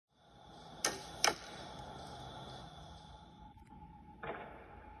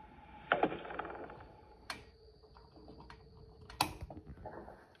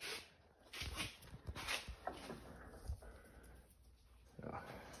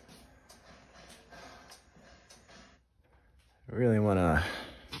I really want to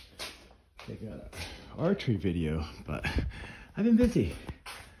take an archery video, but I've been busy.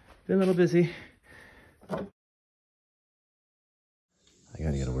 Been a little busy. I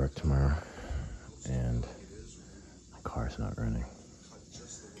gotta go to work tomorrow, and my car's not running.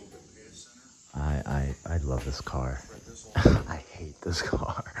 I love this car. I hate this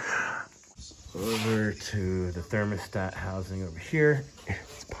car. Over to the thermostat housing over here.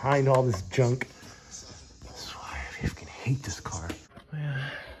 It's behind all this junk. That's why I freaking hate this car.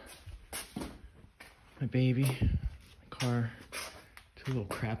 My baby, my car, too little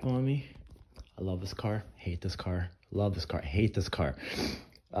crap on me. I love this car, hate this car, love this car, hate this car.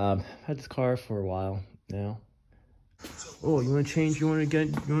 I've had this car for a while now. Oh, you want to change? You want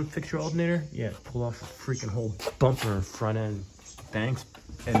to fix your alternator? Yeah, pull off a freaking whole bumper in front end. Thanks,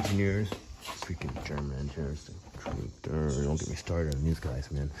 engineers. Freaking German engineers. Don't get me started on these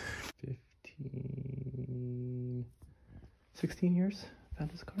guys, man. 16 years I've had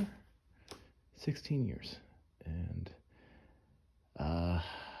this car. 16 years. And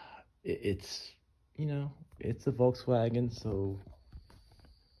it's, you know, it's a Volkswagen, so,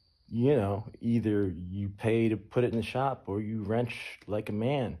 you know, either you pay to put it in the shop or you wrench like a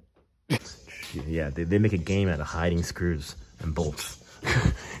man. Yeah, they make a game out of hiding screws and bolts.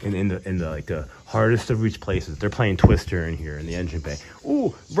 in the like the hardest to reach places. They're playing Twister in here in the engine bay.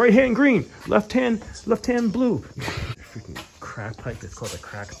 Ooh, right hand green, left hand blue. Freaking crack pipe. It's called a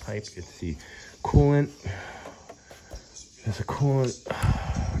crack pipe. It's the coolant. There's a coolant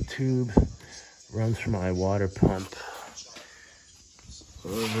tube. Runs from my water pump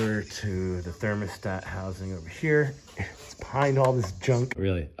over to the thermostat housing over here. It's behind all this junk.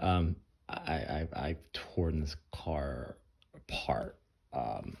 Really, I've torn this car apart.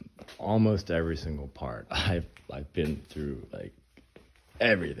 Almost every single part. I've been through like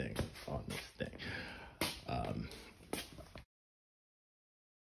everything on this thing.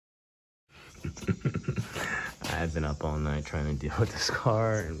 I've been up all night trying to deal with this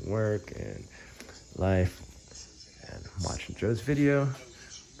car and work and life, and watching Joe's video,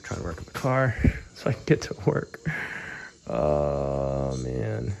 trying to work on the car so I can get to work. Oh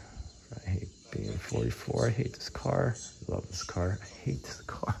man, I hate being 44. I hate this car. I love this car. I hate this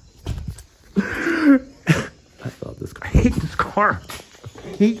car. I love this car. I hate this car. I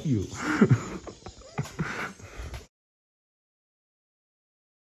hate you.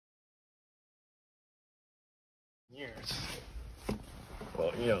 Years.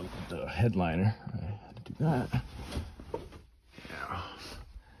 Well, you know, the headliner. I had to do that. Yeah.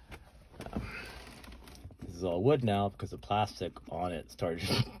 This is all wood now because the plastic on it started,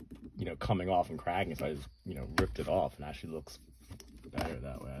 you know, coming off and cracking. So I just, you know, ripped it off, and actually looks better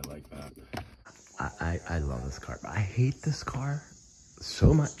that way. I like that. I love this car, but I hate this car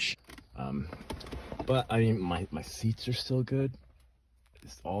so much. But I mean, my seats are still good.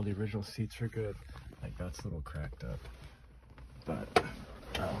 All the original seats are good. Like, that's a little cracked up, but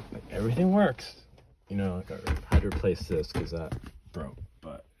like, everything works. You know, like, I had to replace this because that broke,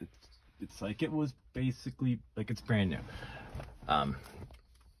 but it's like it was basically like it's brand new.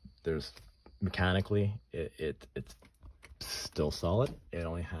 There's mechanically it's still solid. It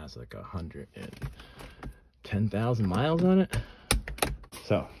only has like 110,000 miles on it.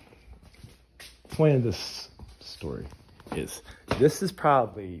 So, point of this story is this is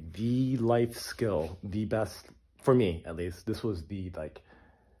probably the life skill, the best for me at least. This was the like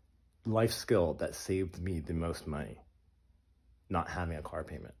life skill that saved me the most money. Not having a car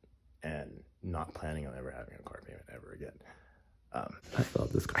payment and not planning on ever having a car payment ever again. I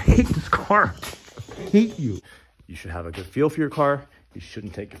love this car. I hate this car. I hate you. You should have a good feel for your car. You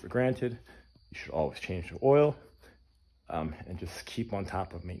shouldn't take it for granted. You should always change the oil, and just keep on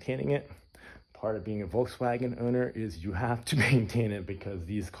top of maintaining it. Part of being a Volkswagen owner is you have to maintain it because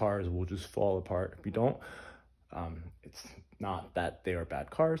these cars will just fall apart if you don't. It's not that they are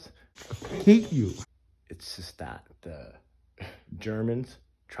bad cars. I hate you. It's just that the Germans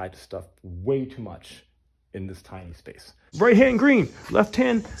tried to stuff way too much in this tiny space. Right hand green, left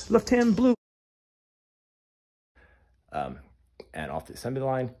hand blue. And off the assembly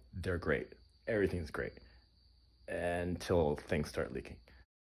line, they're great. Everything's great until things start leaking.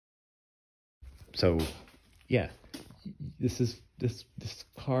 So, yeah, this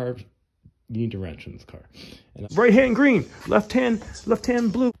car, you need to wrench in this car. And right hand green, left hand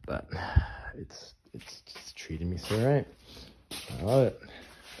blue. But it's just treating me so right. I love it.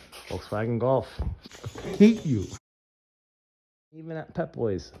 Volkswagen Golf. I hate you. Even at Pep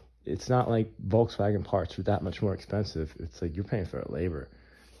Boys, it's not like Volkswagen parts are that much more expensive. It's like you're paying for the labor.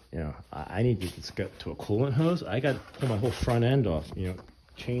 You know, I need to just get to a coolant hose. I got to pull my whole front end off. You know,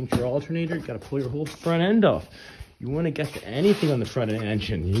 change your alternator, you got to pull your whole front end off. You want to get to anything on the front end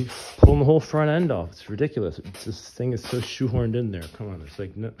engine, you pulling the whole front end off. It's ridiculous. This thing is so shoehorned in there. Come on, it's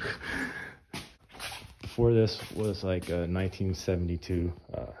like no. Before this was like a 1972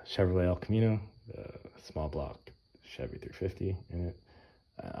 Chevrolet El Camino, small block Chevy 350 in it.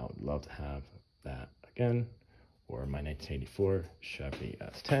 I would love to have that again, or my 1984 Chevy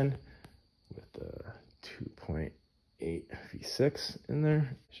S10 with the 2.8 V6 in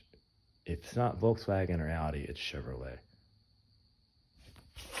there. If it's not Volkswagen or Audi, it's Chevrolet.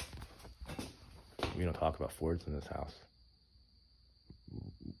 We don't talk about Fords in this house.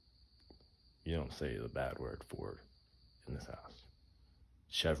 You don't say the bad word Ford in this house.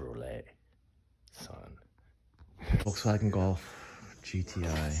 Chevrolet, son. Volkswagen Golf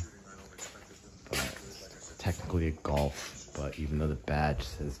GTI, but technically a Golf, but even though the badge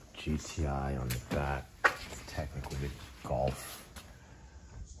says GTI on the back, it's technically a Golf.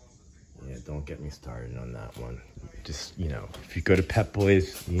 Yeah, don't get me started on that one. Just, you know, if you go to Pep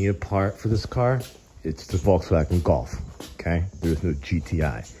Boys, you need a part for this car, it's the Volkswagen Golf, okay? There's no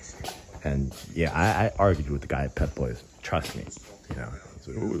GTI. And yeah, I argued with the guy at Pep Boys. Trust me, you know.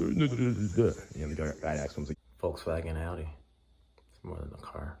 Like, oh, you know, the guy next one's like, Volkswagen Audi. It's more than a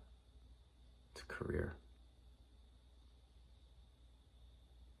car. It's a career.